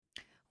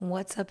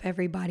What's up,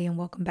 everybody, and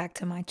welcome back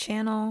to my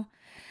channel.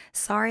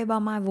 Sorry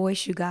about my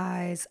voice, you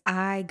guys.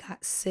 I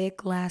got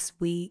sick last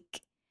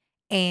week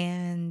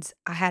and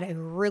I had a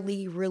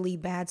really, really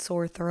bad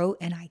sore throat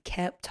and I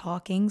kept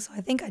talking. So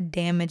I think I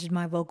damaged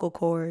my vocal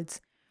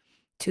cords,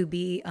 to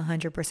be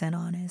 100%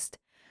 honest.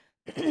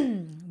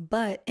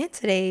 But in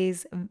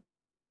today's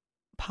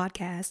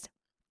podcast,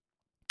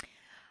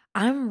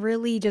 I'm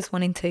really just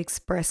wanting to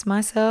express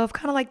myself,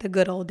 kind of like the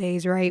good old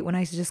days, right? When I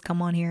used to just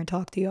come on here and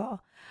talk to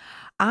y'all.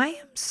 I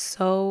am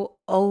so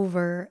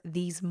over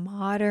these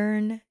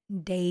modern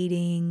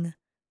dating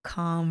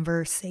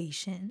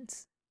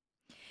conversations.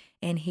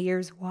 And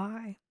here's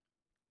why.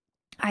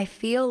 I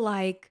feel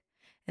like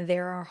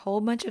there are a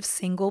whole bunch of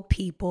single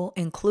people,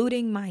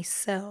 including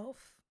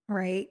myself,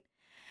 right?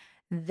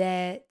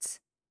 That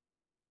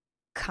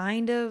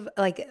kind of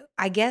like,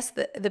 I guess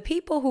the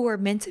people who are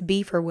meant to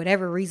be for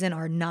whatever reason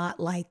are not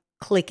like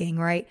clicking,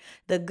 right?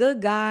 The good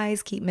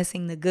guys keep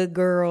missing the good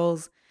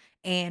girls.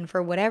 And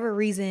for whatever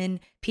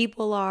reason,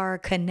 people are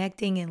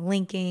connecting and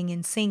linking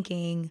and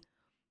syncing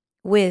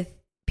with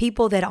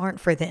people that aren't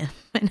for them.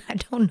 And I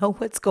don't know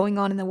what's going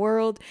on in the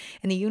world,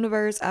 in the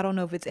universe. I don't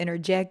know if it's I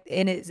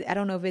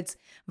don't know if it's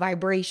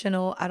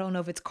vibrational. I don't know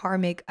if it's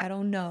karmic. I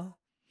don't know.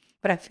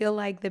 But I feel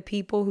like the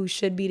people who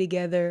should be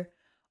together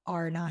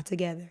are not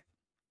together.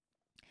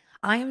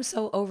 I am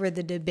so over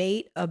the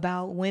debate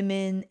about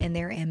women and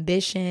their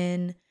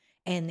ambition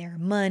and their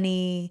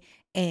money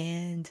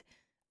and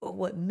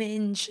what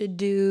men should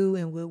do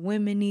and what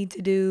women need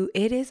to do.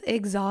 It is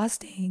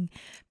exhausting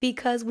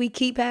because we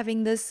keep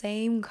having the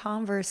same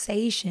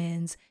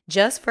conversations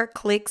just for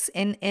clicks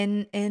and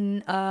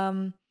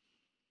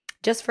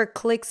just for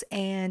clicks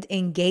and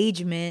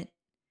engagement,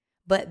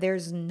 but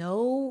there's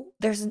no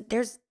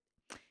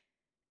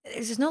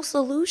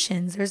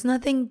solutions. There's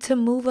nothing to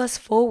move us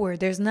forward.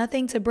 There's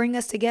nothing to bring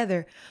us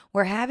together.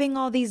 We're having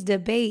all these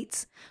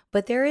debates,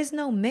 but there is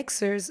no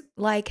mixers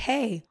like,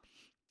 hey,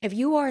 if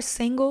you are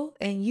single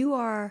and you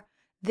are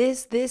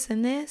this,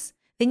 and this,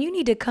 then you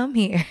need to come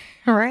here,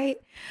 right?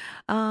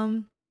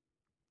 Um,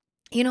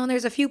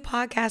 there's a few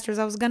podcasters.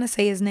 I was going to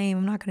say his name.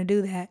 I'm not going to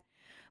do that.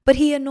 But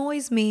he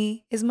annoys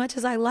me as much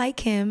as I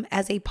like him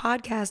as a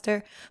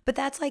podcaster, but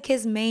that's like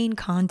his main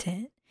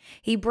content.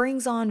 He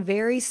brings on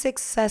very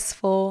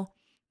successful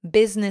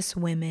business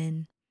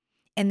women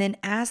and then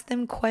asks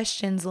them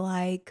questions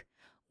like,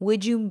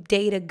 would you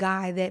date a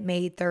guy that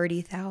made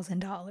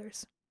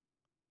 $30,000?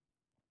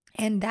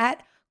 And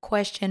that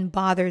question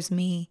bothers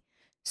me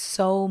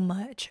so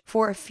much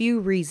for a few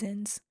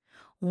reasons.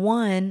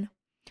 One,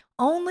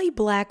 only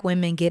Black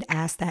women get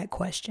asked that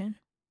question,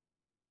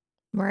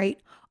 right?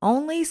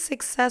 Only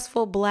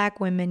successful Black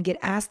women get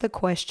asked the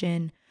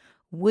question,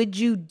 would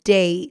you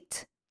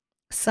date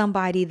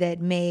somebody that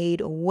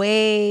made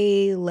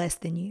way less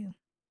than you?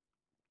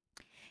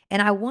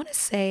 And I want to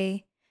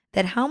say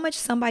that how much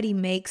somebody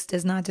makes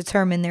does not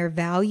determine their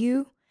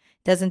value,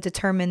 doesn't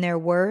determine their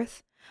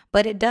worth,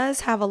 but it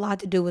does have a lot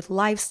to do with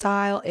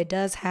lifestyle. It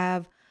does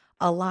have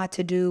a lot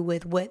to do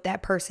with what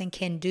that person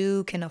can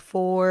do, can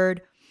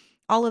afford,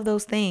 all of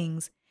those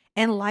things.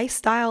 And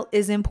lifestyle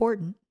is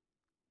important.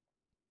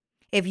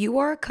 If you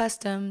are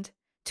accustomed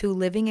to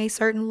living a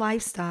certain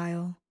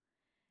lifestyle,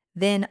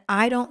 then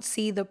I don't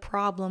see the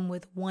problem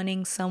with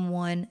wanting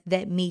someone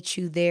that meets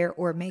you there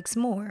or makes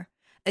more.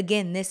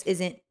 Again, this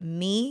isn't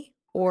me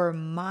or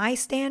my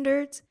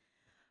standards,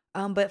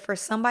 but for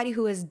somebody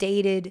who has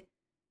dated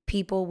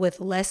people with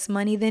less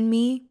money than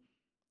me,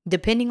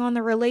 depending on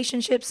the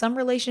relationship, some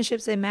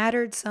relationships it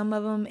mattered, some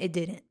of them it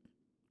didn't.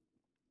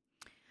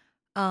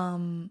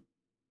 Um,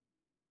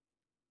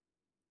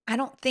 I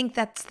don't think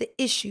that's the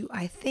issue.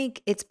 I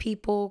think it's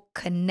people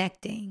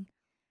connecting.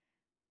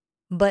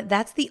 But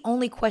that's the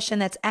only question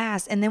that's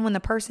asked. And then when the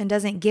person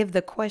doesn't give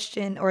the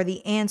question or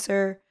the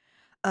answer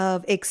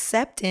of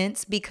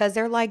acceptance because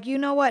they're like, you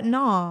know what?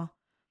 Nah,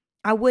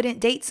 I wouldn't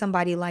date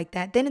somebody like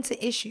that. Then it's an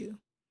issue.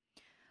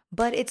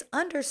 But it's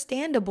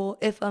understandable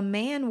if a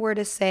man were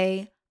to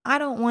say, I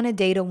don't want to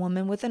date a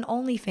woman with an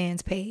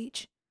OnlyFans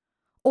page.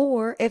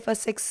 Or if a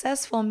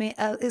successful man,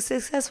 a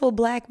successful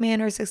Black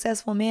man or a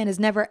successful man is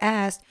never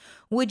asked,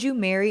 would you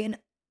marry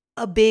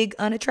a big,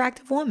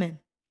 unattractive woman?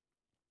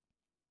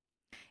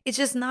 It's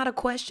just not a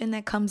question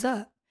that comes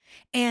up.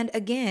 And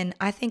again,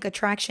 I think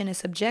attraction is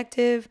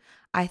subjective.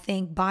 I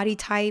think body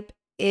type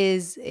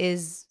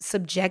is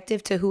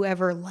subjective to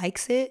whoever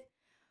likes it.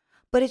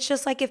 But it's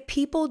just like if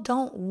people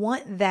don't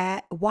want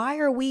that, why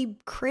are we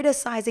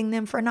criticizing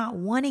them for not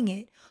wanting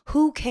it?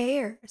 Who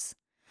cares?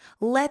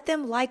 Let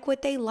them like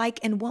what they like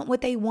and want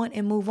what they want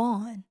and move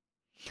on.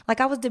 Like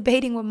I was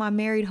debating with my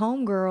married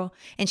homegirl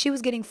and she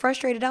was getting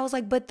frustrated. I was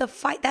like, but the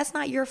fight, that's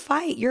not your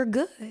fight. You're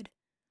good.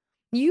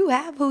 You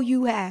have who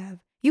you have.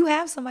 You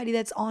have somebody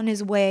that's on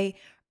his way,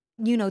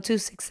 to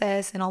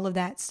success and all of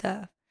that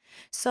stuff.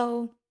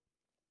 So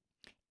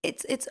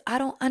it's I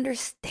don't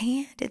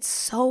understand. It's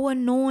so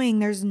annoying.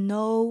 There's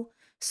no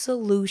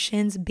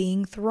solutions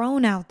being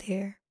thrown out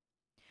there.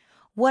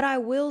 What I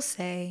will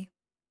say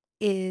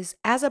is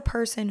as a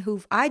person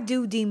who I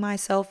do deem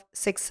myself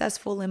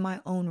successful in my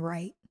own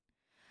right.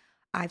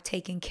 I've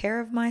taken care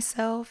of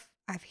myself.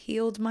 I've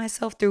healed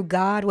myself through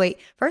God. Wait,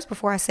 first,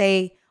 before I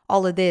say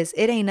all of this,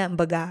 it ain't nothing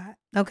but God,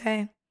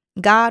 okay?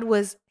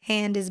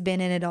 Hand has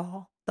been in it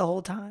all the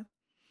whole time.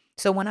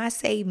 So when I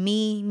say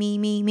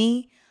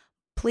me,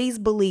 please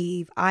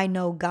believe I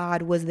know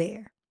God was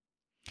there.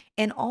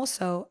 And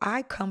also,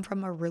 I come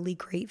from a really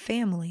great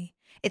family.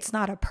 It's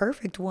not a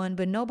perfect one,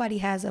 but nobody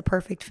has a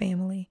perfect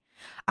family.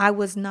 I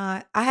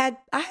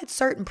had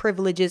certain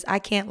privileges, I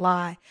can't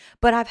lie,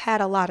 but I've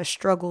had a lot of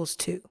struggles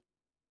too,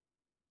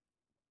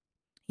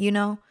 you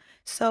know?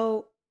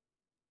 So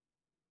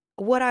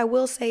what I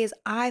will say is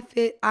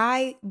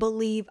I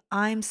believe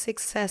I'm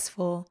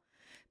successful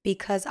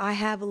because I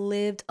have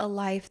lived a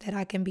life that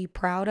I can be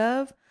proud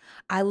of.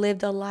 I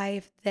lived a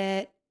life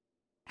that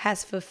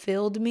has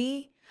fulfilled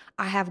me.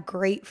 I have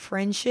great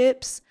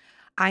friendships.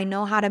 I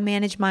know how to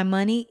manage my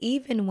money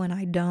even when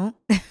I don't.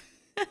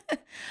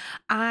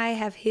 I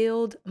have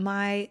healed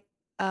my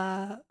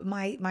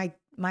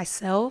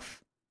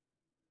myself.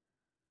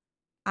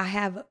 I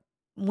have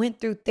went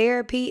through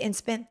therapy and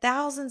spent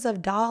thousands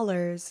of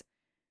dollars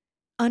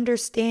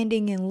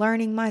understanding and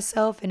learning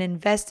myself and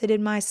invested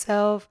in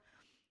myself,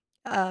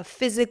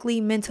 physically,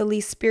 mentally,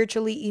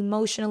 spiritually,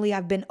 emotionally.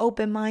 I've been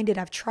open-minded.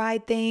 I've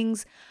tried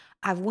things.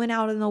 I've went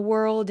out in the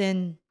world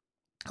and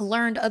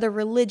learned other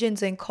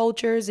religions and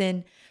cultures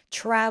and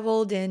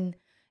traveled and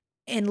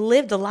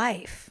lived a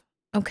life.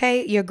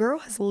 Okay? Your girl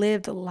has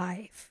lived a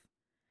life.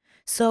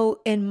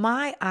 So in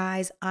my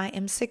eyes, I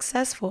am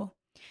successful.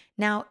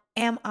 Now,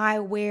 am I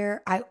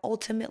where I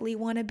ultimately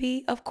want to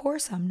be? Of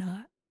course I'm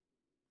not,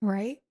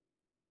 right?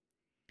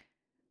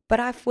 But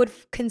I would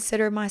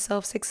consider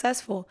myself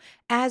successful,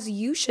 as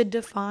you should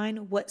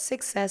define what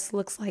success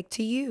looks like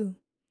to you.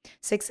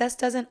 Success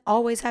doesn't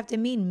always have to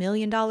mean $1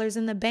 million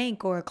in the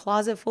bank or a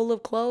closet full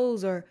of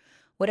clothes or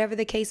whatever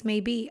the case may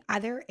be.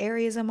 There are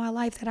areas of my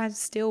life that I'm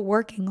still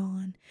working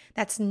on.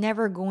 That's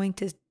never going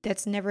to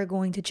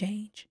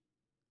change.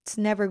 It's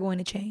never going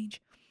to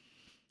change.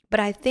 But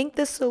I think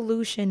the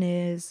solution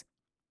is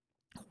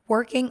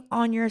working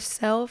on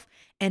yourself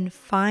and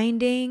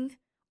finding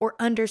or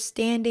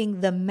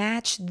understanding the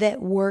match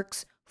that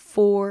works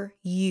for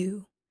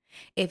you.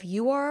 If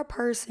you are a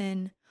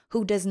person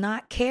who does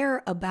not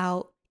care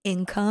about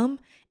income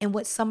and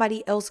what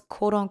somebody else,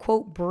 quote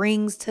unquote,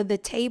 brings to the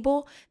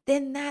table,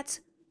 then that's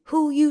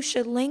who you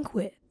should link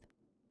with.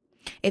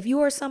 If you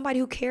are somebody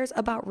who cares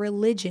about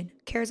religion,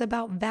 cares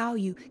about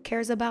value,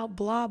 cares about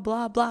blah,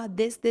 blah, blah,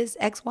 this,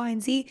 X, Y,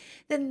 and Z,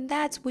 then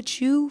that's what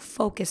you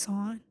focus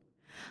on.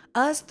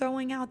 Us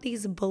throwing out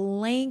these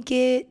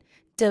blanket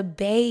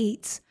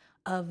debates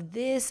of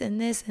this and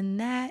this and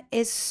that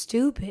is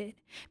stupid,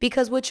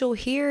 because what you'll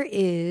hear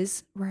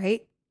is,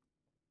 right,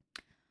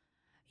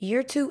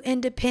 you're too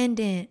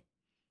independent.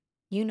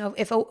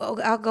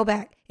 I'll go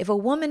back. If a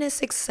woman is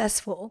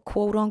successful,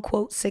 quote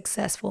unquote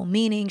successful,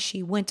 meaning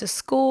she went to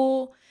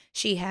school,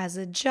 she has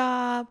a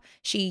job,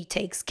 she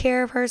takes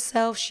care of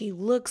herself, she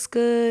looks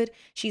good,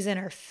 she's in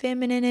her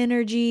feminine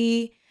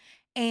energy,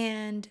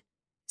 and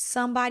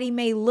somebody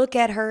may look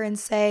at her and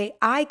say,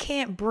 I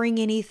can't bring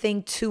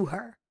anything to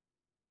her,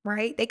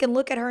 right? They can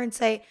look at her and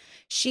say,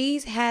 she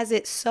has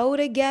it so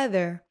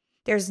together.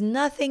 There's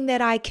nothing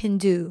that I can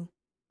do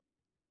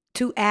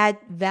to add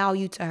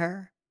value to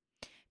her.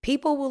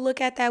 People will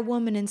look at that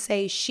woman and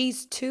say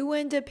she's too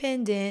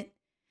independent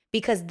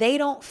because they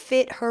don't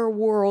fit her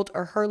world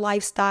or her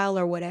lifestyle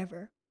or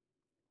whatever.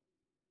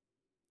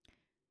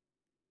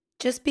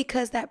 Just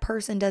because that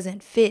person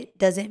doesn't fit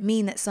doesn't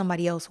mean that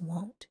somebody else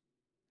won't.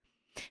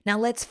 Now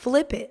let's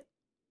flip it.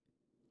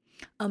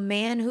 A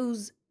man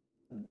who's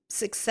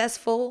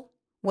successful,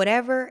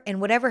 whatever, and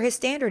whatever his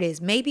standard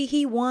is, maybe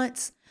he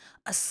wants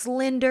a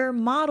slender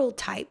model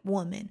type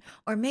woman,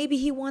 or maybe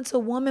he wants a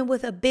woman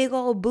with a big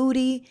old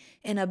booty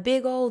and a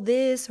big old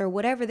this, or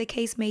whatever the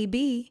case may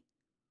be.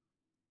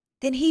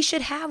 Then he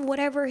should have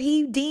whatever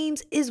he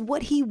deems is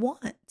what he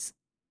wants.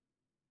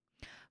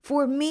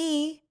 For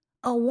me,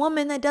 a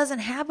woman that doesn't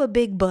have a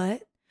big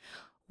butt,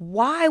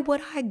 why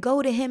would I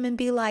go to him and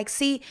be like,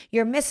 see,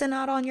 you're missing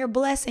out on your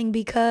blessing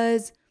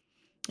because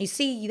you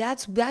see,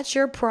 that's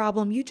your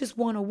problem. You just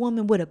want a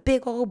woman with a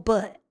big old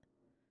butt.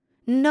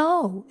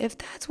 No, if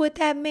that's what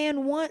that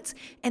man wants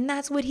and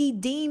that's what he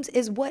deems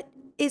is what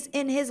is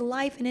in his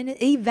life and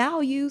he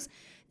values,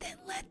 then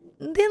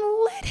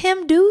let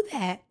him do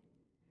that.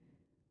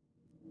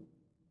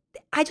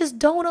 I just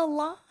don't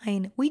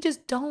align. We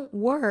just don't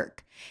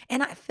work.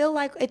 And I feel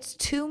like it's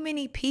too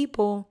many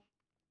people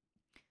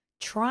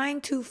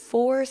trying to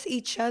force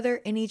each other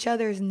in each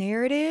other's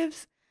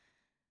narratives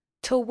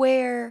to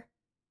where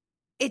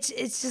it's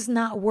just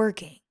not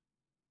working.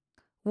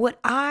 What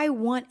I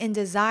want and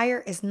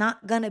desire is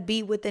not going to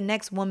be what the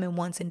next woman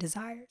wants and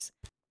desires.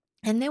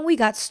 And then we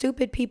got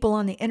stupid people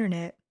on the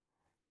internet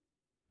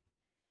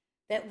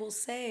that will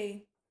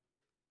say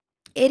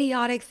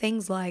idiotic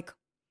things like,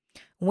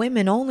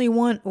 women only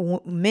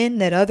want men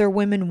that other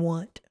women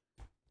want.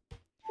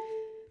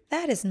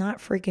 That is not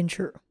freaking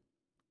true.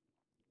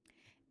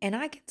 And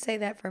I can say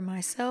that for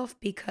myself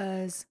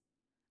because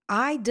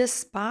I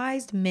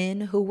despised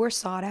men who were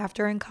sought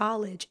after in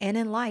college and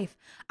in life.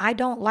 I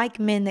don't like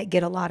men that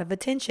get a lot of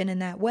attention in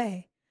that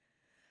way.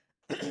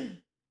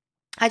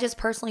 I just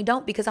personally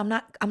don't, because I'm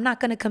not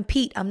going to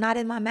compete. I'm not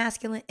in my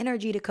masculine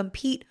energy to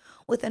compete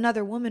with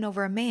another woman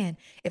over a man.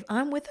 If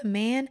I'm with a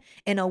man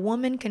and a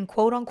woman can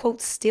quote unquote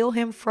steal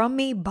him from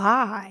me,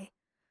 bye.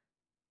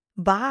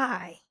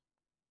 Bye.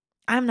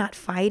 I'm not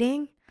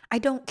fighting. I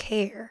don't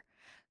care.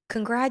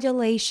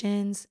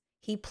 Congratulations.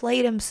 He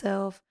played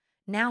himself.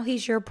 Now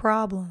he's your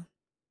problem.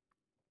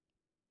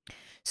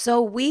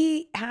 So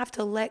we have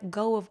to let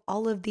go of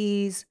all of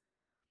these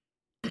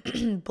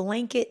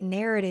blanket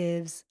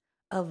narratives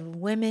of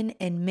women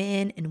and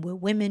men and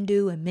what women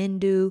do and men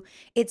do.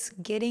 It's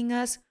getting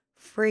us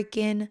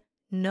freaking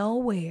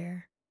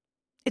nowhere.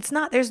 It's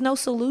not, there's no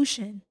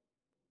solution.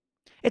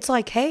 It's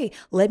like, hey,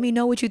 let me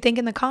know what you think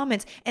in the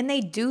comments. And they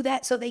do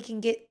that so they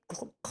can get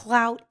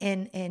clout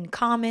and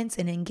comments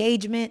and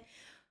engagement.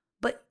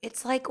 But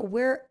it's like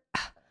we're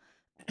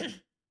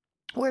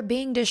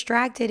being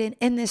distracted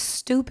in this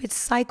stupid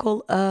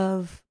cycle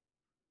of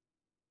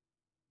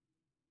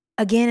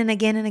again and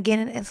again and again.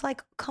 And it's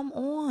like, come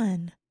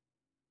on.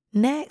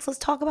 Next, let's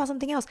talk about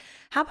something else.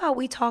 How about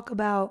we talk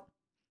about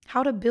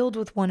how to build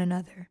with one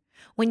another?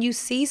 When you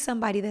see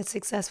somebody that's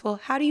successful,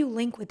 how do you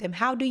link with them?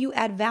 How do you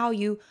add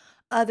value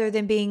other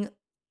than being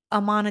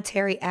a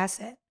monetary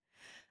asset?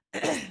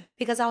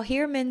 Because I'll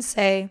hear men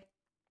say,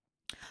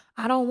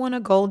 I don't want a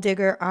gold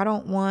digger. I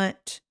don't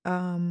want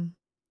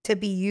to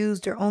be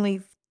used or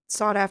only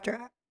sought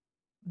after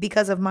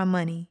because of my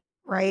money,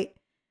 right?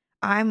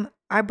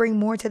 I bring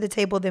more to the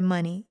table than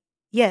money.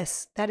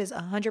 Yes, that is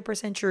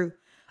 100% true.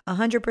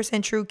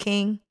 100% true,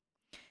 King.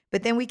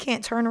 But then we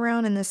can't turn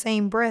around in the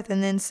same breath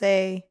and then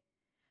say,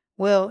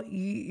 well,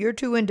 you're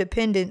too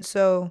independent,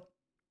 so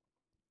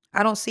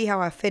I don't see how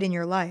I fit in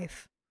your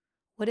life.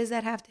 What does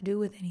that have to do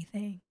with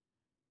anything?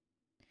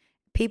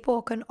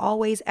 People can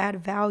always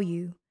add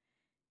value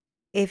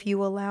if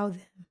you allow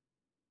them.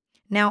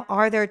 Now,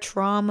 are there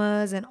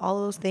traumas and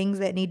all those things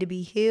that need to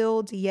be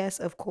healed? Yes,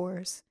 of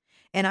course.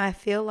 And I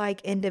feel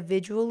like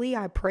individually,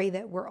 I pray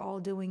that we're all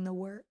doing the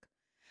work.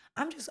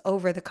 I'm just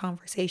over the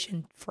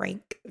conversation,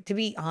 Frank, to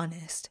be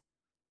honest.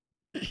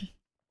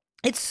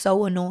 It's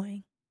so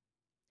annoying.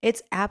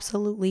 It's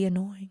absolutely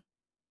annoying.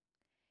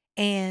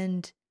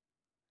 And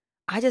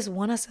I just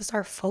want us to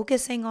start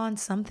focusing on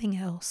something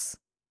else.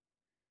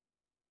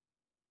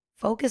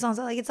 Focus on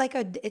something. It's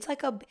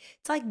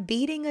like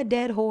beating a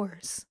dead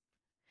horse.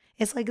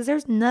 It's like, 'cause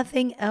there's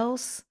nothing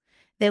else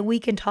that we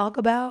can talk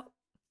about.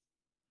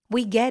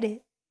 We get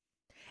it.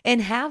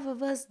 And half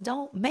of us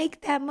don't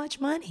make that much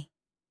money.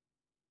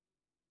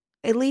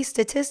 At least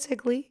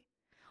statistically.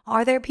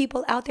 Are there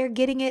people out there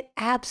getting it?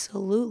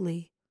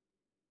 Absolutely.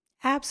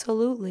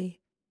 Absolutely.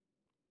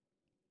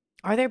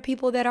 Are there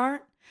people that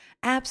aren't?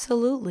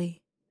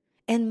 Absolutely.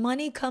 And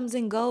money comes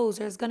and goes.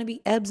 There's going to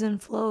be ebbs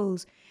and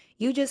flows.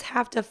 You just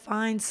have to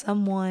find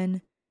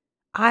someone,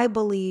 I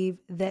believe,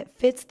 that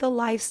fits the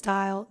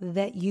lifestyle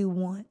that you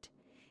want.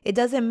 It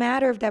doesn't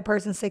matter if that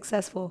person's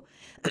successful.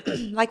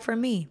 Like for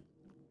me,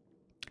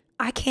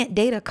 I can't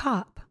date a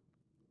cop.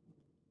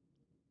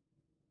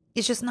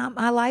 It's just not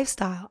my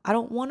lifestyle. I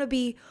don't want to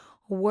be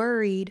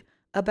worried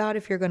about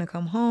if you're going to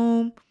come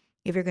home,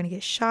 if you're going to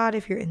get shot,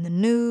 if you're in the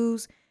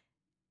news.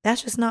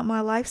 That's just not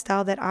my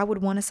lifestyle that I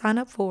would want to sign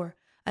up for.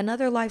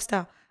 Another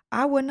lifestyle,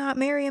 I would not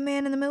marry a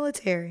man in the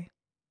military.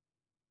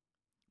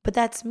 But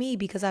that's me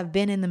because I've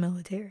been in the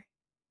military.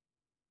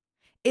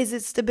 Is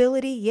it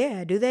stability?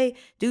 Yeah.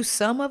 Do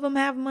some of them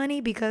have money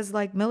because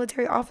like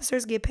military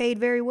officers get paid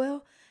very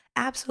well?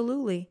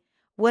 Absolutely.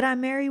 Would I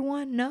marry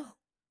one? No.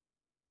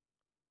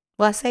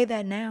 Well, I say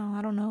that now.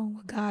 I don't know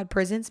what God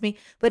presents me,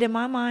 but in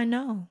my mind,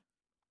 no.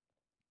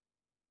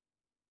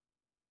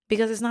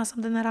 Because it's not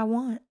something that I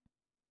want.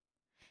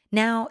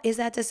 Now, is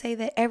that to say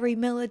that every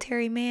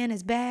military man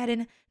is bad?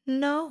 And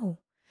no.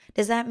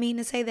 Does that mean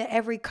to say that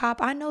every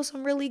cop? I know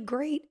some really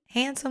great,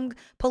 handsome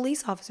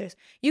police officers.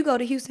 You go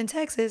to Houston,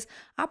 Texas,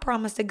 I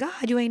promise to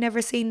God, you ain't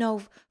never seen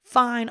no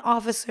fine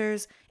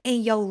officers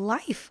in your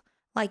life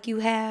like you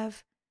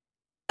have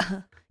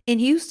in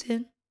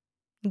Houston.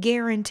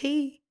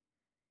 Guarantee.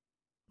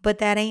 But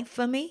that ain't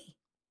for me.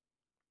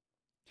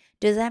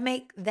 Does that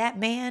make that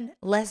man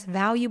less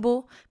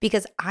valuable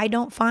because I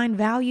don't find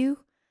value?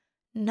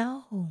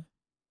 No.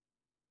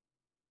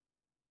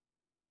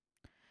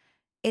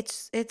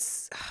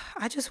 It's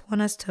I just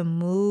want us to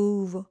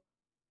move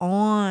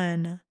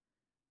on.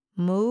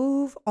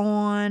 Move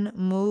on,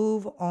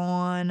 move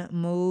on,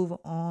 move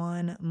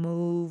on,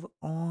 move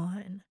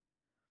on.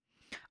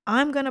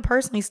 I'm going to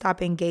personally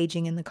stop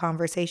engaging in the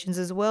conversations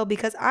as well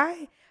because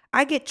I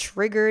get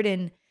triggered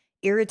and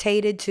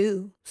irritated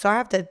too. So I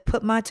have to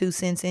put my 2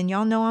 cents in.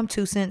 Y'all know I'm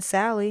 2 cent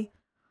Sally.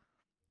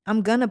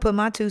 I'm going to put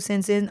my 2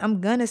 cents in.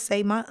 I'm going to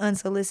say my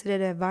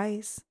unsolicited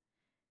advice.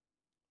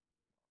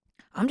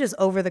 I'm just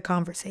over the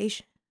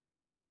conversation.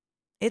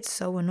 It's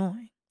so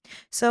annoying.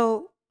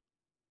 So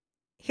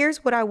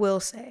here's what I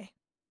will say.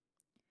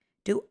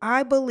 Do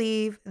I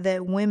believe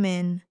that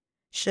women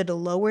should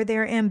lower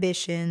their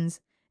ambitions,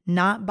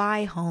 not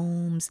buy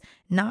homes,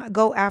 not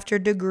go after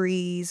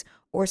degrees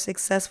or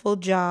successful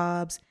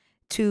jobs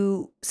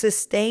to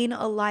sustain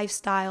a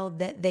lifestyle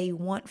that they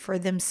want for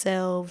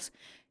themselves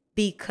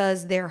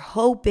because they're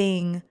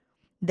hoping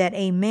that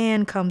a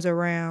man comes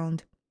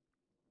around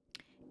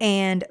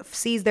and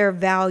sees their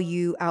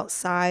value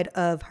outside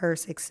of her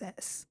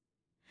success.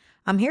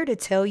 I'm here to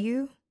tell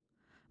you,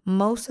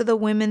 most of the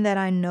women that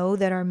I know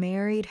that are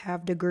married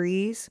have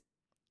degrees.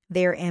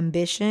 They're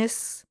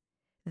ambitious.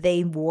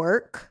 They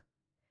work.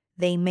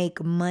 They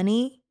make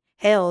money.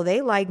 Hell,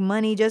 they like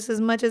money just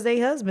as much as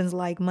their husbands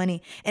like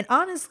money. And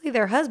honestly,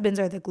 their husbands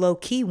are the low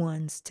key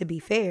ones, to be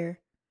fair.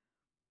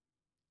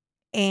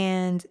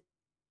 And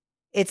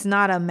it's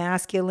not a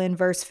masculine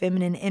versus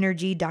feminine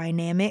energy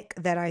dynamic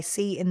that I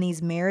see in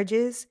these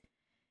marriages.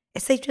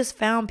 It's they just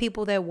found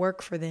people that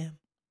work for them.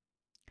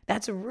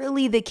 That's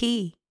really the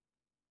key.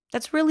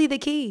 That's really the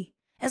key.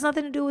 It has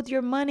nothing to do with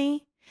your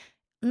money.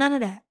 None of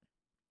that.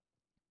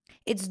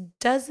 It's,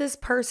 does this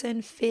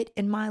person fit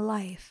in my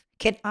life?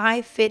 Can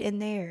I fit in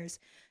theirs?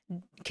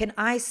 Can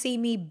I see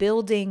me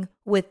building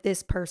with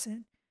this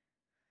person?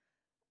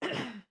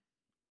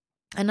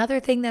 Another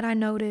thing that I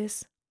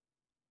notice,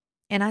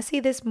 and I see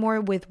this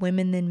more with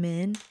women than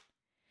men,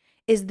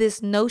 is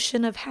this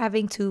notion of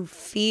having to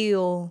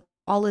feel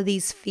all of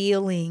these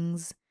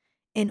feelings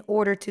in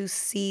order to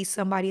see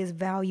somebody as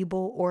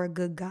valuable or a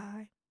good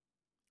guy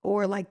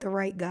or like the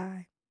right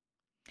guy.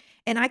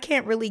 And I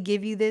can't really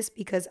give you this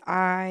because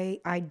I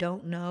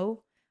don't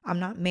know. I'm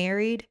not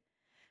married.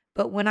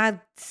 But when I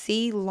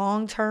see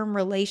long-term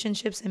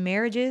relationships and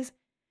marriages,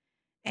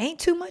 ain't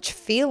too much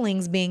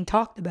feelings being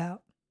talked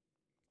about.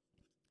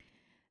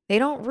 They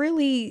don't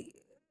really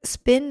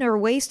spend or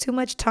waste too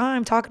much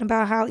time talking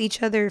about how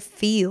each other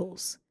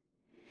feels.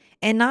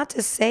 And not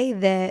to say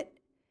that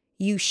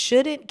you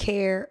shouldn't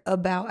care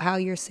about how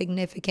your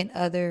significant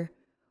other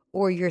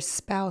or your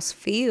spouse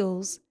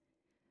feels.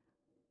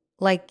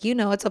 Like,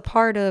 it's a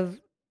part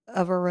of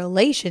a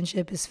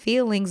relationship is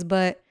feelings,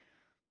 but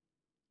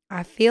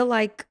I feel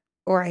like,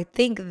 or I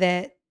think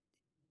that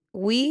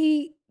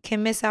we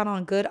can miss out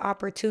on good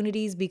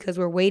opportunities because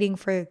we're waiting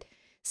for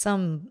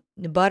some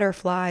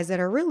butterflies that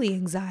are really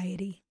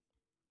anxiety.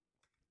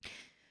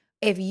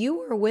 If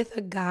you are with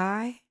a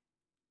guy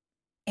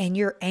and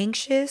you're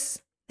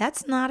anxious,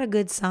 that's not a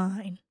good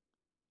sign.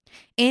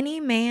 Any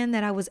man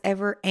that I was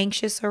ever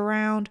anxious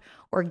around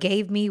or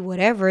gave me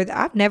whatever,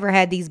 I've never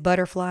had these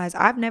butterflies.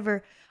 I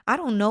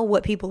don't know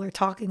what people are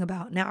talking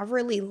about. Now, I've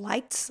really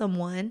liked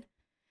someone's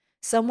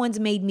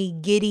made me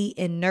giddy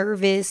and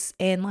nervous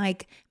and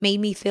like made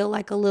me feel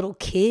like a little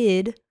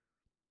kid.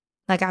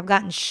 Like I've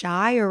gotten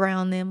shy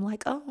around them,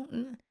 like,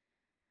 oh,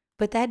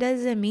 but that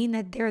doesn't mean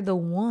that they're the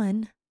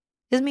one.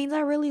 Just means I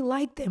really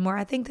like them or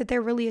I think that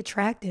they're really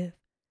attractive.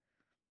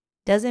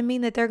 Doesn't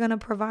mean that they're going to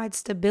provide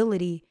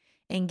stability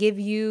and give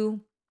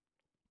you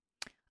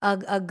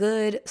a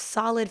good,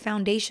 solid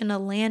foundation to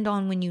land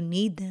on when you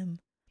need them.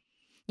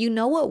 You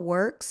know what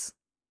works?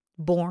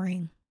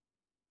 Boring.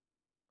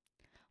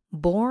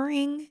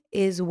 Boring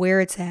is where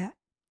it's at.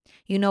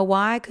 You know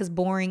why? Because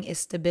boring is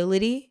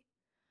stability.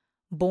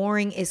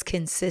 Boring is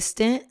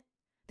consistent.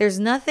 There's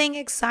nothing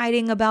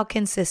exciting about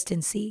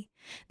consistency.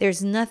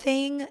 There's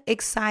nothing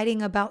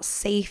exciting about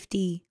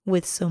safety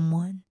with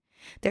someone.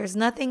 There's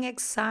nothing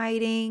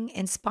exciting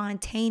and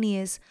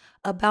spontaneous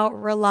about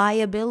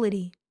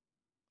reliability.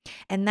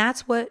 And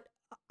that's what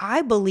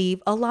I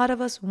believe a lot of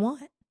us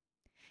want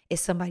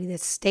is somebody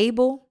that's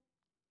stable,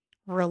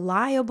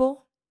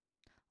 reliable,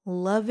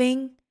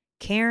 loving,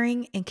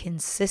 caring, and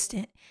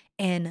consistent.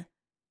 And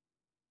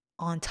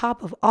on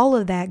top of all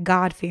of that,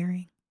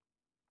 God-fearing.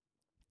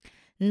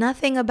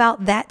 Nothing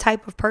about that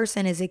type of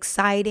person is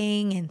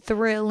exciting and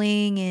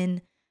thrilling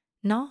and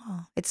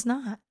no, it's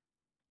not.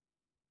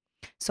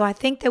 So I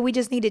think that we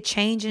just need to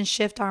change and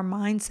shift our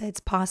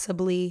mindsets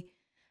possibly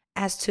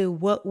as to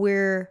what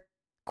we're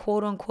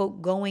quote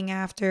unquote going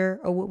after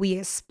or what we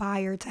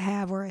aspire to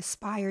have or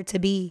aspire to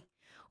be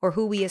or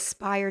who we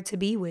aspire to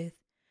be with.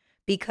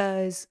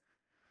 Because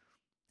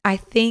I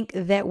think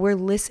that we're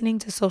listening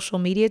to social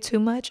media too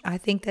much. I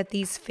think that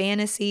these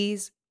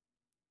fantasies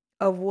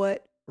of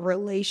what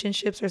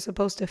relationships are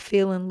supposed to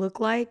feel and look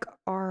like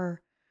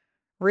are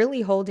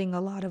really holding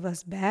a lot of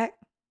us back.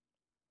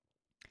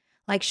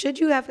 Like, should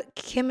you have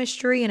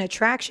chemistry and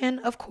attraction?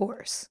 Of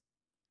course.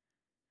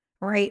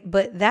 Right?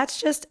 But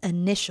that's just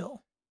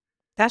initial.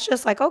 That's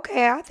just like,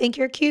 okay, I think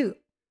you're cute.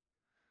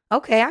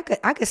 Okay,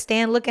 I could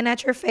stand looking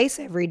at your face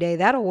every day.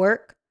 That'll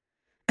work.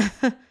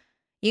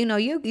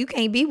 You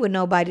can't be with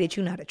nobody that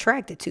you're not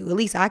attracted to. At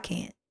least I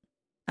can't.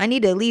 I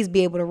need to at least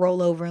be able to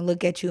roll over and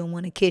look at you and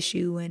want to kiss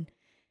you and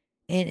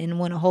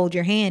want to hold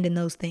your hand in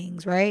those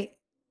things, right?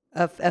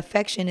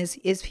 Affection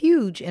is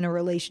huge in a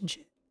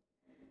relationship.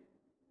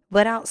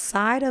 But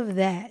outside of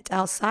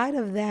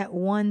that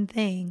one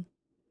thing,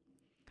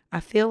 I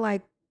feel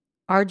like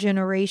our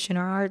generation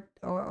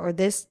or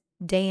this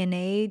day and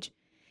age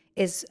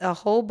is a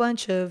whole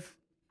bunch of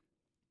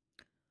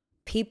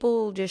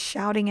people just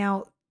shouting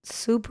out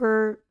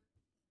super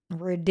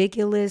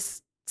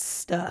ridiculous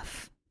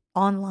stuff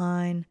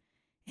online,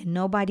 and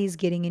nobody's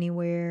getting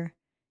anywhere,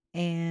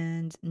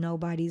 and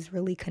nobody's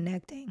really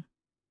connecting.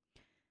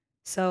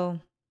 So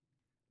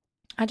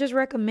I just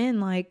recommend,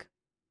 like,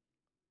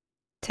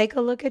 take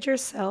a look at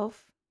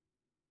yourself.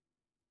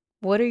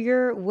 What are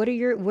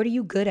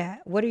you good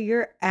at? What are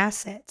your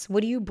assets?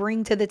 What do you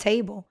bring to the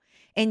table?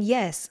 And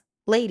yes,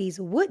 ladies,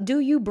 what do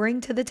you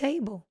bring to the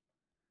table?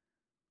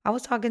 I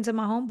was talking to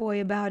my homeboy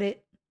about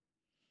it,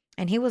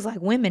 and he was like,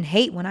 women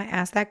hate when I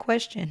ask that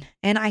question.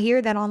 And I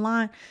hear that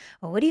online.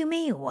 Well, what do you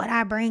mean? What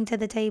I bring to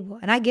the table?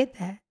 And I get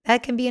that.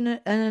 That can be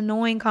an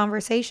annoying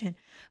conversation.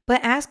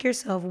 But ask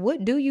yourself,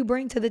 what do you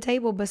bring to the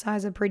table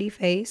besides a pretty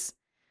face,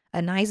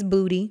 a nice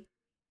booty,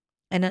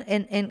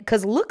 and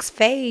because looks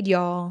fade,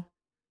 y'all.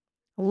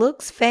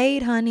 Looks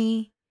fade,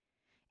 honey.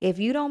 If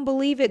you don't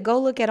believe it, go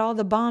look at all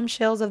the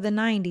bombshells of the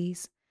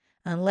 90s.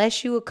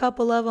 Unless you a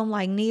couple of them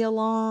like Nia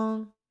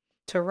Long,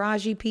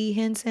 Taraji P.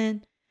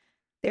 Henson,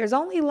 there's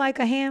only like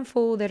a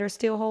handful that are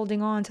still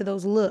holding on to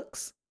those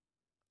looks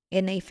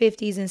in their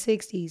 50s and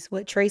 60s.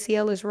 What, Tracy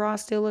Ellis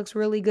Ross still looks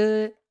really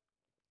good.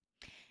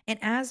 And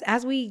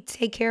as we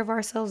take care of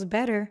ourselves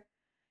better,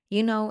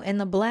 and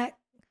the black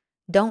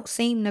don't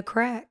seem to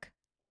crack,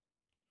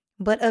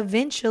 but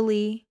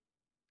eventually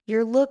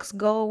your looks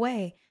go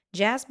away.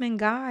 Jasmine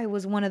Guy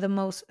was one of the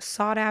most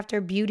sought after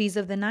beauties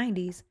of the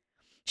 90s.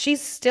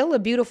 She's still a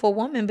beautiful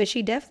woman, but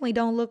she definitely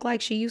don't look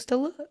like she used to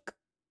look.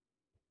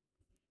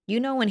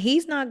 And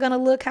he's not going to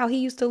look how he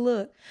used to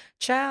look.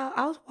 Child,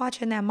 I was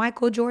watching that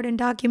Michael Jordan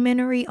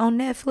documentary on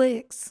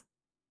Netflix.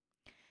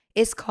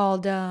 It's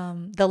called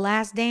The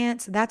Last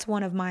Dance. That's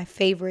one of my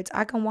favorites.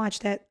 I can watch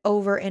that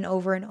over and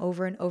over and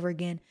over and over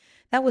again.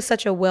 That was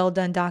such a well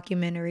done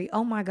documentary.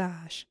 Oh my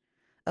gosh.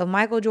 Of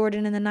Michael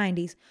Jordan in the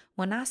 90s.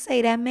 When I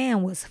say that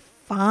man was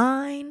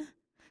fine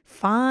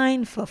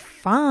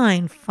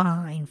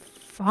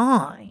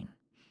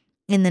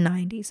in the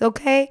 90s,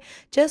 okay?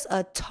 Just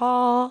a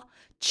tall,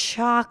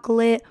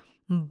 chocolate,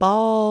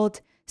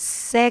 bald,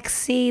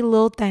 sexy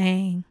little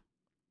thing.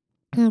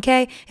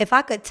 Okay, if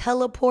I could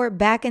teleport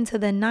back into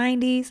the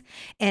 90s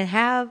and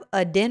have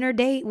a dinner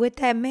date with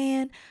that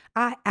man,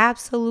 I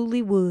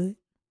absolutely would.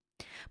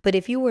 But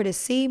if you were to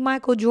see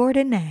Michael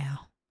Jordan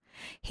now,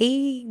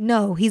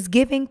 he's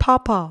giving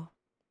pawpaw.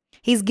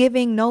 He's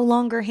giving no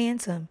longer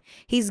handsome.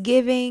 He's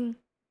giving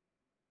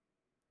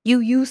you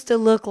used to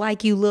look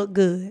like you look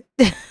good.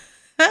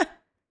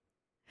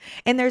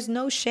 And there's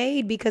no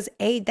shade because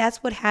that's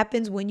what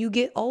happens when you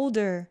get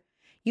older.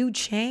 You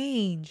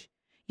change,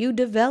 you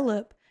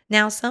develop.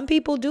 Now, some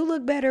people do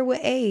look better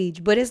with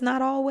age, but it's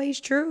not always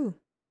true.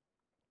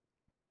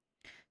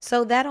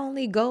 So that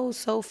only goes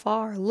so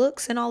far.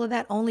 Looks and all of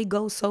that only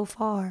goes so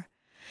far.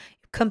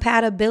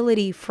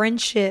 Compatibility,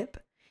 friendship.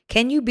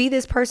 Can you be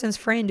this person's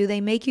friend? Do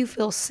they make you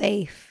feel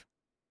safe?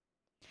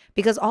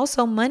 Because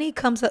also money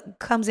comes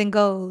and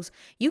goes.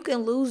 You can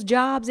lose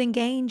jobs and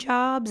gain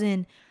jobs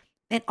and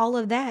all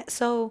of that.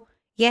 So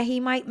yeah, he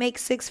might make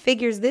 6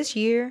 figures this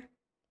year.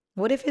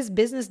 What if his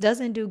business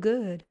doesn't do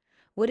good?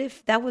 What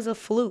if that was a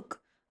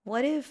fluke?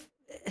 What if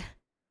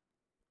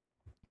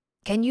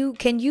can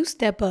you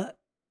step up?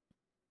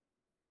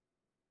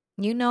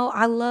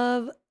 I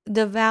love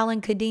DeVal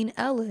and Kadeen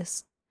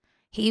Ellis.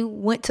 He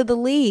went to the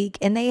league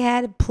and they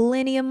had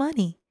plenty of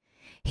money.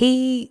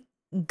 He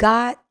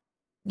got,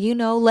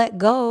 let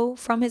go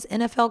from his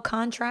NFL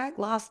contract,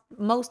 lost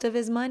most of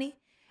his money,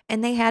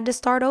 and they had to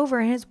start over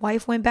and his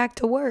wife went back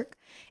to work.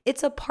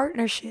 It's a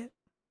partnership.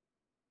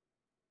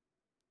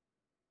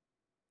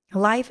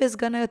 Life is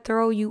going to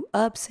throw you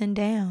ups and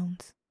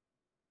downs.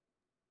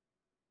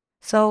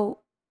 So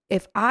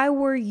if I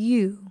were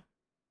you,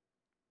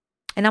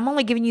 and I'm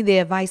only giving you the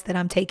advice that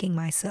I'm taking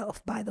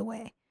myself, by the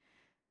way,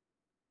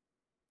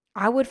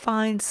 I would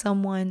find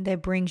someone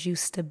that brings you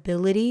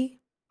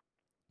stability,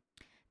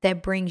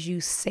 that brings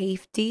you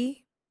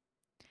safety,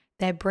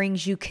 that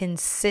brings you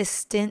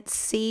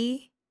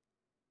consistency,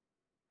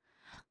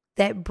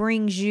 that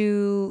brings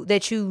you,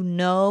 that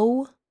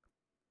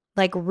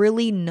like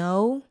really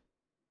know.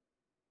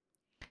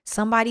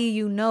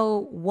 Somebody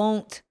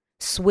won't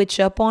switch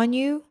up on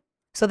you.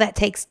 So that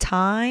takes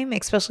time,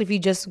 especially if you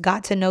just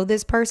got to know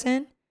this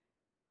person.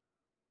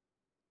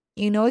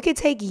 It could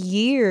take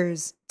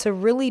years to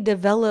really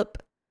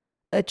develop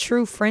a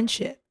true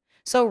friendship.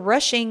 So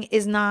rushing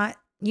is not,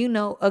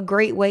 a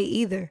great way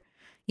either.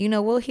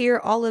 We'll hear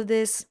all of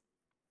these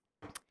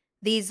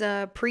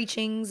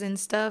preachings and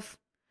stuff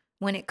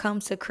when it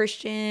comes to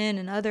Christian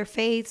and other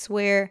faiths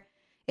where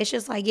it's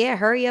just like, yeah,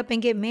 hurry up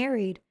and get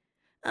married.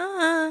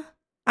 I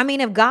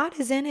mean, if God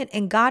is in it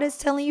and God is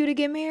telling you to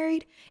get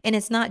married and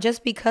it's not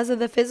just because of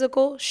the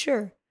physical,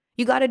 sure,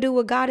 you got to do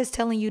what God is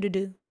telling you to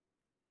do.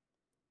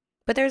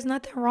 But there's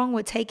nothing wrong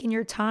with taking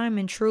your time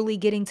and truly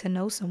getting to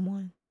know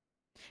someone.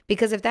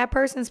 Because if that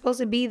person's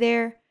supposed to be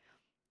there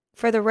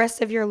for the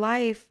rest of your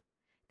life,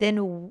 then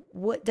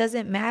what does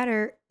it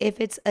matter if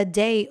it's a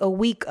day, a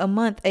week, a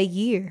month, a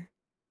year?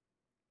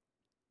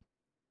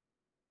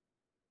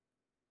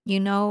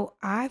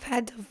 I've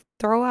had to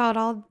throw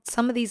out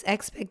some of these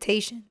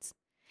expectations.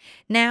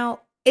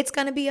 Now, it's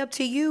going to be up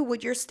to you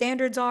what your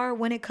standards are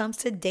when it comes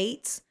to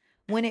dates,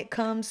 when it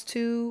comes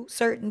to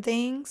certain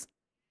things.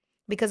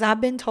 Because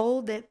I've been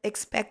told that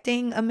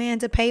expecting a man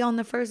to pay on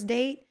the first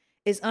date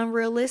is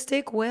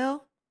unrealistic.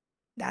 Well,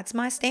 that's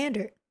my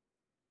standard.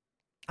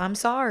 I'm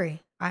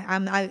sorry.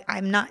 I'm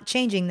not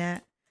changing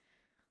that.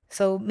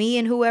 So me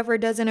and whoever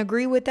doesn't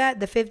agree with that,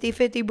 the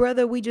 50-50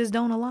 brother, we just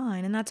don't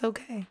align, and that's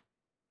okay.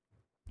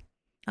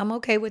 I'm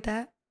okay with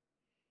that.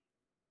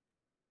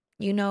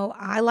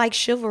 I like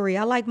chivalry.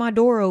 I like my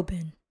door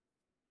open.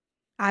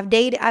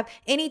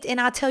 And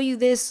I'll tell you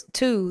this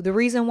too. The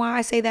reason why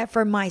I say that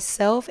for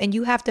myself, and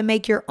you have to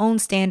make your own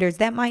standards.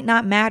 That might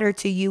not matter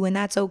to you, and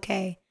that's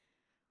okay.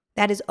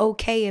 That is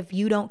okay if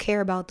you don't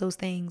care about those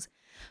things.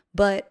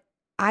 But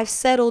I've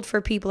settled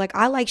for people like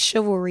I like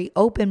chivalry.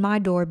 Open my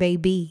door,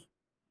 baby.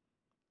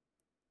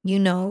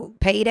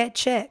 Pay that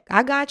check.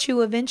 I got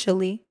you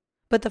eventually.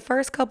 But the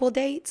first couple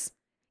dates,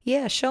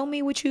 yeah, show me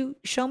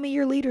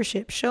your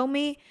leadership. Show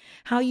me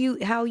how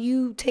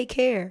you take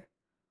care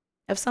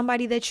of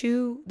somebody that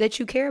you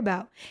care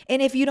about.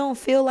 And if you don't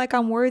feel like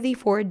I'm worthy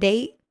for a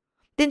date,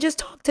 then just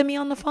talk to me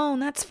on the phone.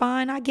 That's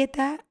fine. I get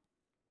that.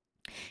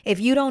 If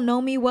you don't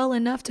know me well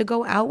enough to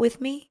go out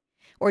with me,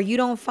 or you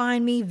don't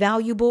find me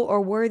valuable or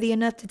worthy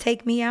enough to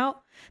take me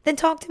out, then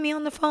talk to me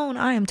on the phone.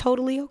 I am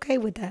totally okay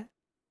with that.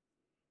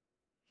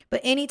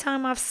 But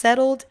anytime I've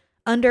settled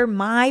under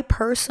my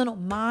personal,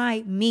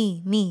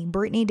 me,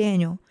 Brittany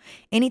Daniel,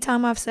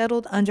 anytime I've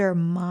settled under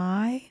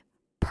my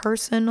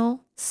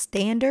personal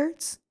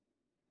standards,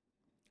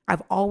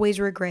 I've always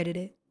regretted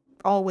it.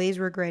 Always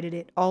regretted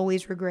it.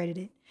 Always regretted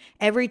it.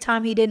 Every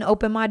time he didn't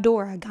open my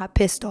door, I got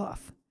pissed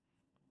off.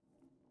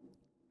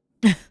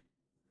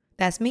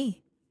 That's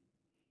me.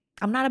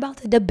 I'm not about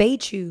to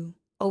debate you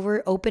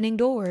over opening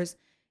doors.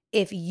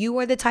 If you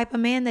are the type of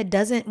man that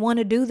doesn't want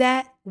to do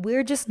that,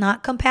 we're just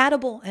not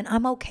compatible, and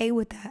I'm okay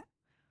with that.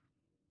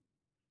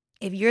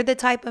 If you're the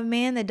type of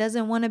man that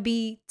doesn't want to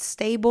be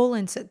stable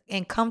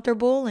and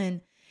comfortable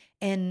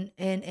and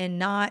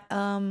not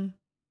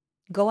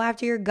go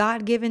after your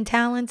God-given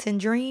talents and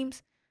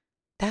dreams,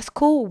 that's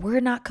cool.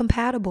 We're not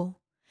compatible.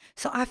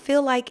 So I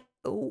feel like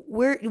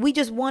we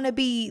just want to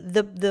be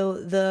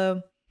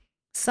the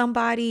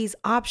somebody's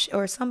option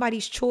or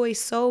somebody's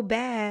choice so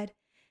bad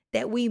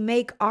that we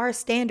make our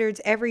standards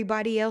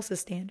everybody else's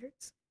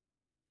standards.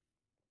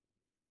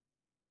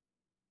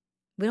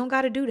 We don't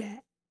got to do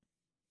that.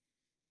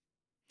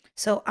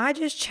 So I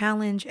just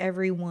challenge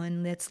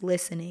everyone that's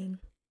listening.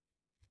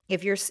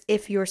 If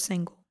you're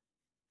single,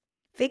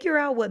 figure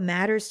out what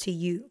matters to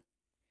you.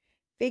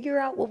 Figure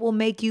out what will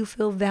make you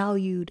feel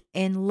valued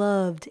and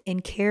loved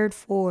and cared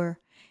for,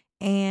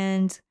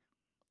 and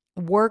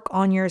work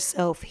on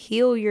yourself,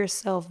 heal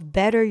yourself,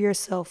 better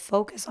yourself,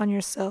 focus on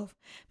yourself.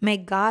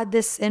 Make God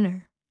the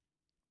center.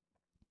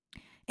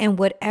 And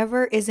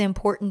whatever is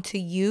important to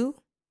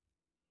you,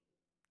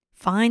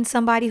 find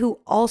somebody who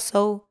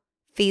also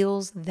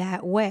feels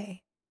that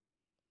way.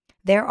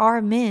 There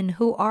are men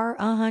who are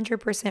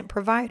 100%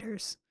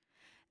 providers.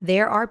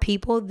 There are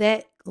people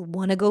that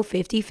want to go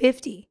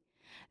 50-50.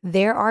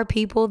 There are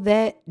people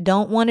that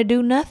don't want to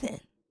do nothing.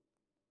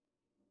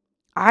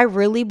 I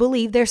really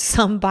believe there's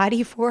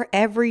somebody for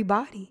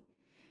everybody.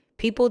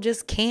 People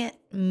just can't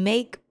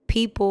make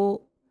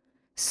people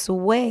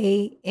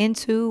sway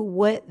into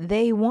what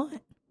they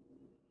want.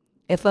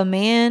 If a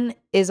man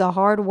is a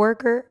hard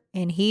worker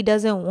and he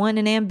doesn't want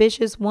an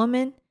ambitious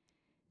woman,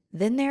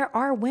 then there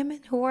are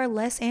women who are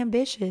less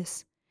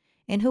ambitious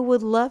and who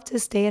would love to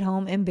stay at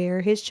home and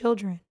bear his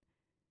children.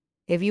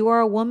 If you are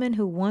a woman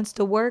who wants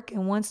to work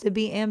and wants to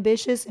be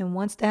ambitious and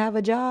wants to have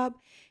a job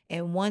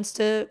and wants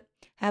to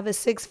have a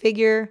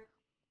 6-figure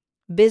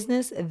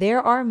business,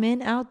 there are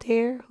men out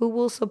there who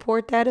will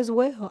support that as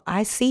well.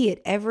 I see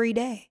it every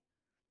day.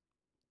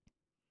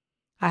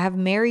 I have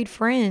married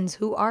friends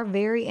who are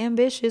very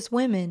ambitious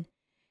women,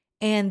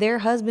 and their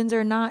husbands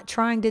are not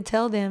trying to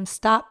tell them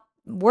stop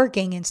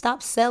working and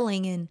stop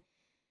selling. And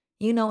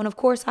of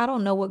course, I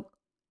don't know what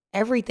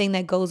everything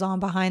that goes on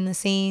behind the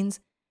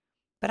scenes,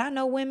 but I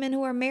know women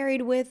who are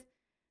married with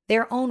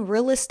their own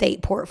real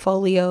estate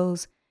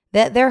portfolios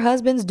that their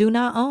husbands do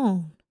not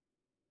own.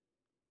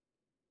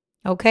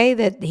 Okay,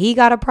 that he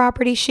got a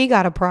property, she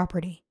got a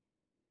property.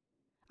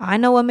 I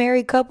know a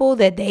married couple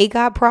that they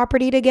got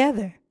property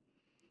together.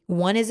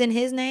 One is in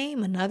his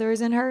name, another is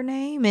in her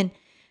name, and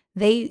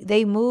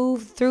they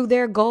move through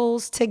their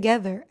goals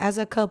together as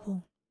a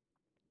couple.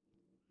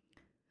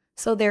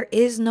 So there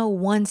is no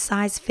one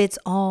size fits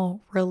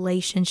all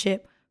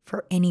relationship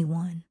for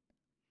anyone.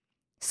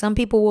 Some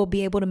people will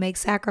be able to make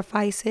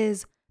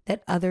sacrifices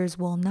that others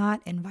will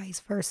not, and vice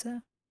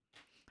versa.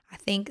 I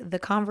think the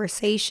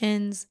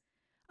conversations,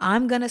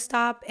 I'm going to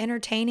stop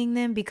entertaining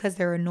them because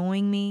they're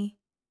annoying me,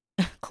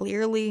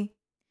 clearly.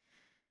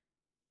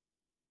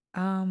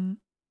 And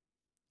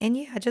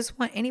yeah, I just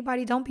want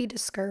anybody, don't be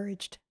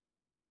discouraged.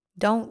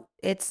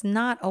 It's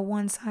not a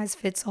one size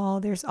fits all.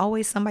 There's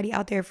always somebody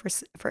out there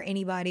for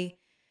anybody.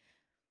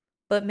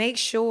 But make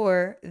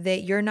sure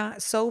that you're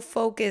not so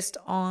focused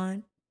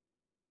on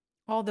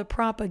all the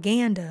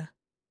propaganda,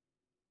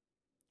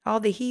 all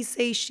the he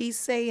say, she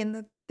say,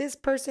 and this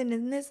person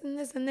and this and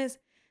this and this,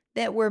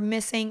 that we're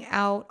missing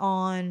out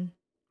on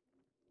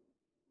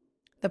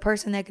the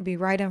person that could be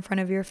right in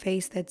front of your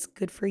face that's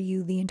good for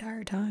you the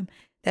entire time,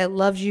 that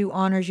loves you,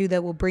 honors you,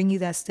 that will bring you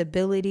that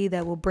stability,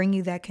 that will bring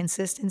you that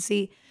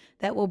consistency,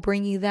 that will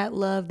bring you that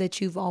love that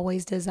you've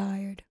always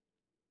desired.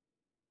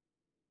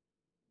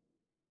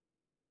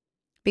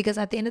 Because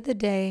at the end of the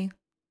day,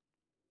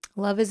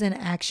 love is in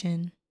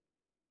action.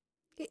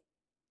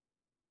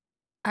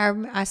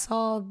 I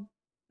saw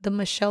the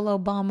Michelle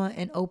Obama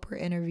and Oprah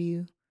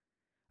interview,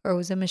 or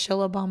was it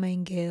Michelle Obama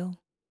and Gail?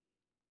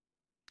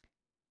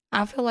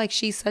 I feel like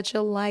she's such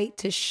a light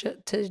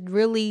to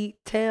really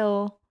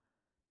tell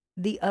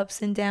the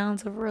ups and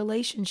downs of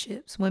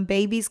relationships. When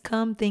babies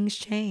come, things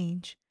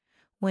change.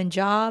 When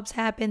jobs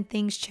happen,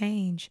 things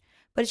change.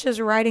 But it's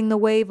just riding the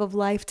wave of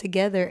life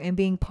together and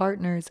being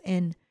partners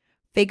and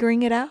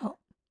figuring it out.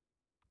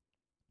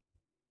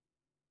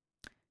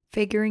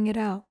 Figuring it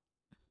out.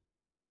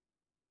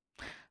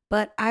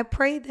 But I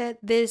pray that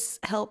this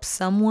helps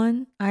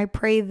someone. I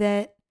pray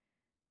that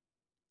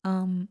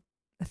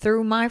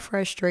through my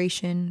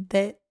frustration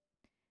that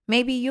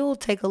maybe you'll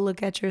take a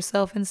look at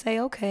yourself and say,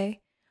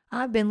 okay,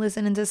 I've been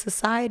listening to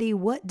society.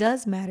 What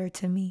does matter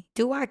to me?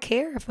 Do I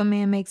care if a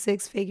man makes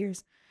six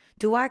figures?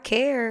 Do I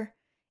care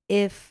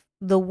if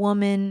the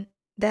woman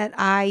that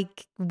I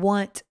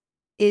want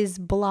is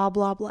blah,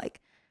 blah, blah?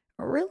 Like,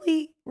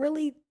 really,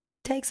 really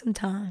take some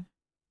time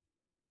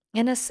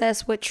and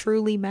assess what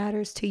truly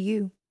matters to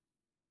you.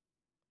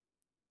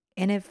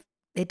 And if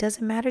it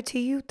doesn't matter to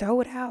you, throw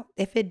it out.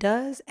 If it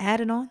does,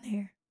 add it on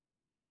there.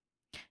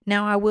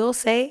 Now, I will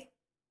say,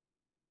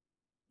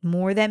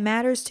 more that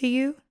matters to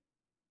you,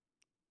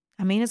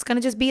 I mean, it's going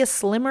to just be a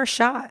slimmer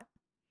shot.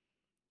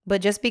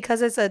 But just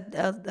because it's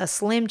a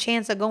slim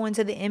chance of going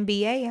to the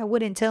NBA, I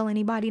wouldn't tell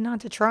anybody not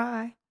to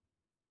try.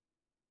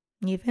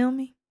 You feel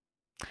me?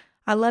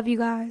 I love you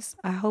guys.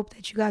 I hope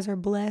that you guys are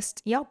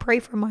blessed. Y'all pray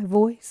for my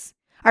voice.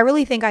 I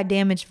really think I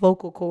damaged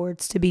vocal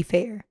cords, to be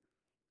fair.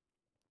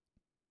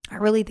 I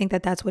really think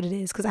that that's what it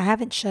is because I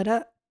haven't shut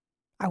up.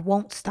 I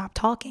won't stop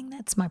talking.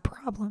 That's my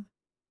problem.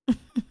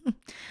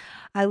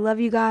 I love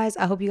you guys.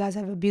 I hope you guys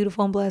have a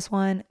beautiful and blessed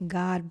one.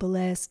 God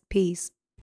bless. Peace.